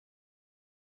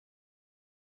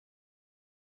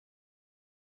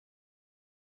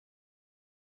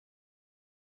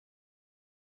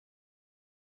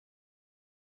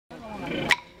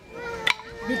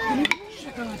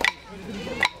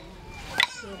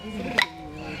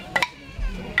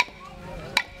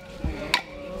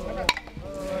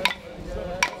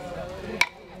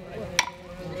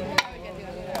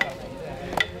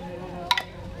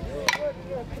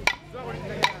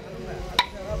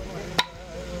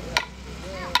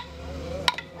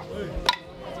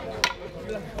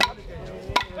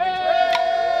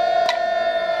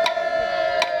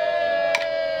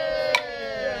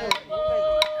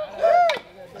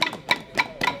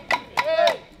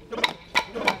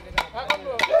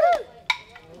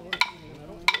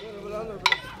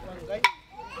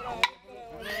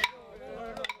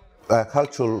Our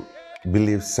cultural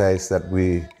belief says that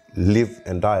we live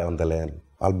and die on the land.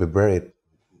 I'll be buried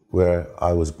where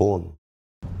I was born.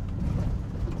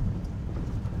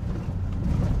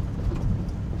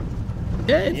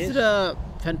 Yeah, it's a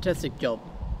fantastic job.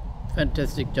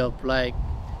 Fantastic job, like,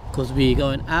 because we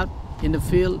going out in the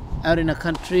field, out in the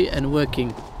country and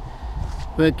working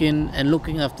and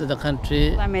looking after the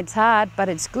country. I mean, it's hard, but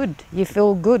it's good. You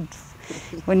feel good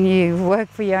when you work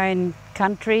for your own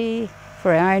country,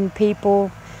 for our own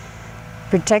people,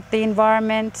 protect the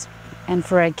environment, and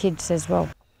for our kids as well.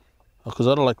 Because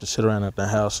I don't like to sit around at the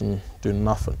house and do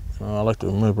nothing. You know, I like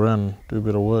to move around and do a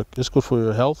bit of work. It's good for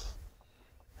your health.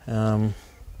 Yeah,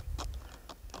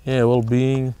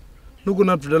 well-being. Looking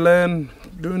after the land,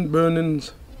 doing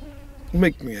burnings,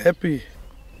 make me happy.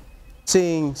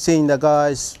 Seeing the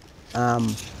guys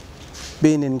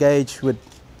being engaged with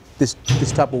this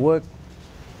type of work,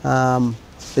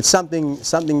 it's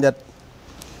something that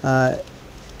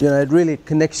you know, it really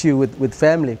connects you with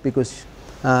family, because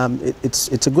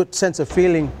it's a good sense of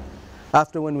feeling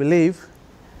after when we leave,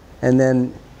 and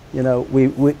then, you know,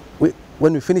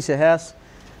 when we finish a house,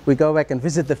 we go back and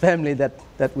visit the family that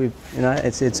we've, you know,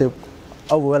 it's a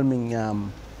overwhelming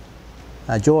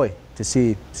joy to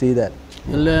see that.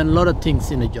 You learn a lot of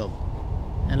things in a job,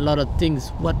 and a lot of things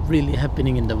what really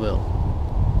happening in the world,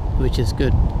 which is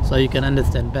good, so you can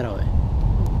understand better way.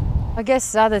 I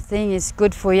guess the other thing is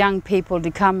good for young people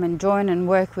to come and join and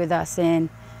work with us, and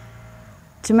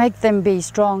to make them be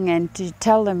strong and to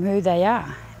tell them who they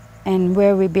are and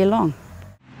where we belong.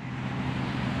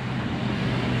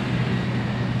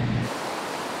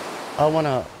 I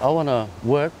wanna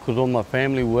work because all my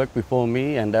family worked before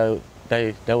me, and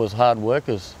they was hard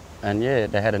workers, and yeah,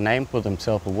 they had a name for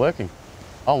themselves for working.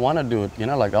 I want to do it, you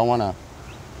know, like I want to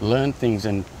learn things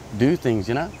and do things,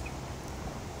 you know,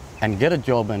 and get a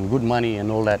job and good money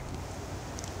and all that.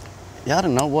 Yeah, I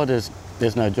don't know what is.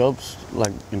 There's no jobs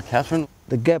like in Catherine.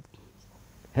 The gap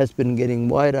has been getting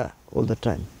wider all the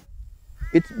time.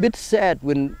 It's a bit sad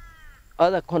when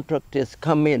other contractors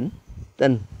come in,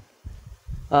 then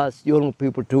ask young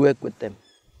people to work with them.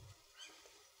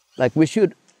 Like we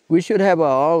should have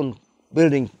our own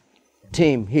building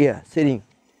team here sitting,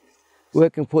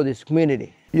 working for this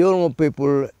community. Young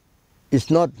people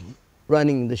is not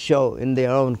running the show in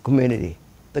their own community.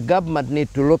 The government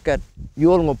need to look at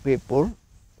young people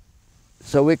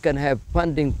so we can have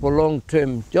funding for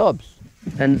long-term jobs.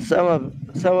 And some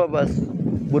of us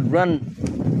would run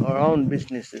our own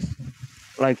businesses,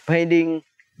 like painting,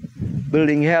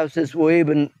 building houses, or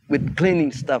even with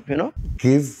cleaning stuff, you know.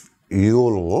 Give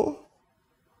Yolngu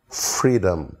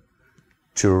freedom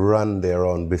to run their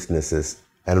own businesses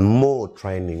and more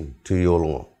training to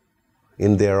Yolngu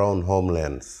in their own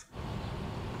homelands.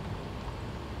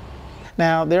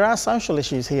 Now, there are social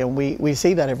issues here, and we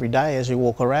see that every day as you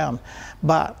walk around,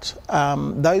 but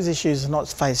those issues are not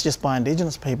faced just by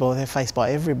Indigenous people, they're faced by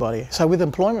everybody. So with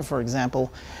employment, for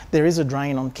example, there is a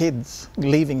drain on kids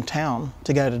leaving town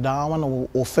to go to Darwin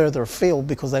or further afield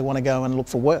because they want to go and look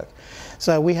for work.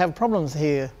 So we have problems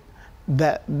here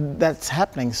that's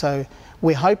happening. So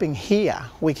we're hoping here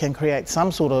we can create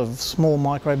some sort of small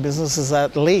micro businesses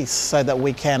at least so that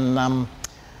we can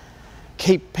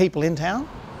keep people in town.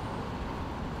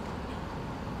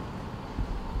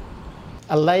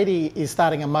 A lady is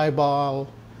starting a mobile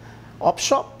op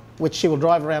shop, which she will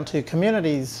drive around to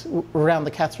communities around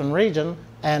the Catherine region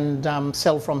and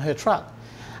sell from her truck.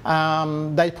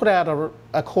 They put out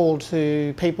a call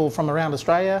to people from around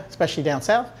Australia, especially down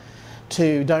south,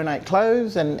 to donate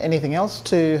clothes and anything else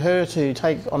to her to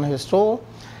take on her store,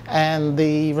 and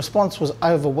the response was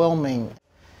overwhelming.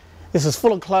 This is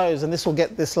full of clothes, and this will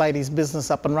get this lady's business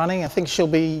up and running. I think she'll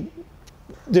be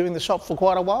doing the shop for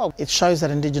quite a while. It shows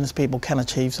that Indigenous people can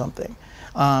achieve something.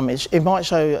 It might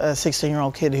show a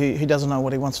 16-year-old kid who doesn't know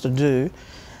what he wants to do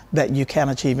that you can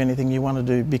achieve anything you want to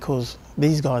do because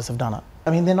these guys have done it.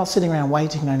 I mean, they're not sitting around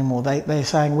waiting anymore. They're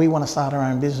saying, we want to start our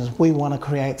own business. We want to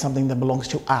create something that belongs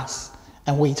to us,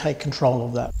 and we take control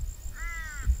of that.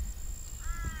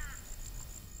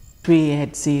 We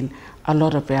had seen a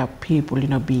lot of our people,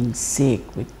 being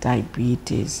sick with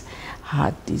diabetes,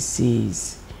 heart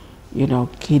disease,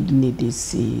 kidney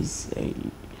disease,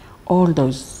 all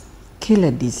those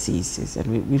killer diseases.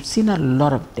 And we've seen a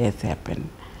lot of death happen.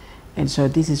 And so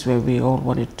this is where we all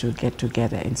wanted to get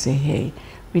together and say, hey,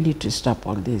 we need to stop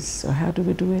all this. So how do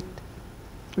we do it?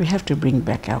 We have to bring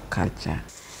back our culture.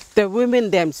 The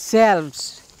women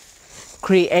themselves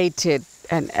created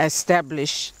and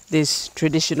established this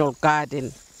traditional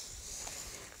garden.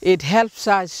 It helps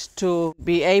us to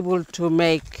be able to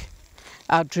make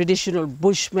our traditional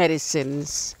bush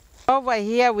medicines. Over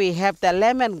here we have the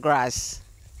lemongrass.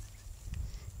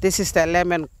 This is the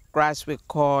lemongrass we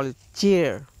call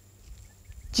jeer.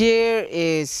 Jeer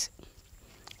is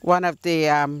one of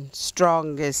the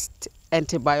strongest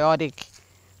antibiotic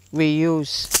we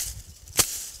use.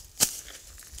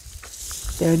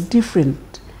 There are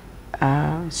different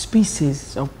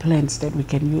species of plants that we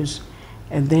can use,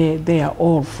 and they are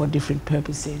all for different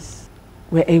purposes.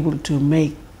 We're able to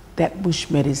make that bush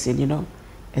medicine,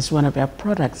 as one of our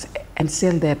products and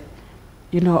sell that,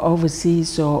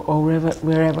 overseas or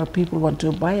wherever people want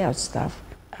to buy our stuff.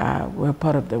 We're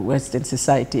part of the Western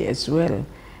society as well.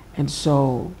 And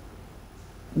so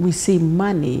we see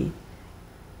money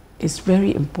is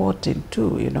very important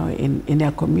too, in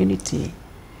our community.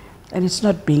 And it's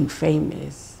not being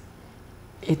famous.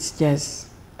 It's just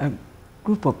a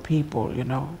group of people,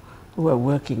 who are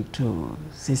working to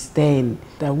sustain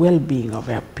the well-being of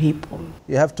our people.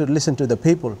 You have to listen to the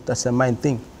people. That's the main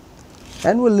thing.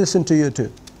 And we'll listen to you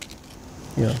too.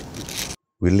 Yeah.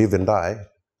 We live and die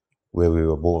where we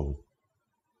were born.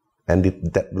 And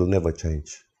that will never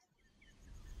change.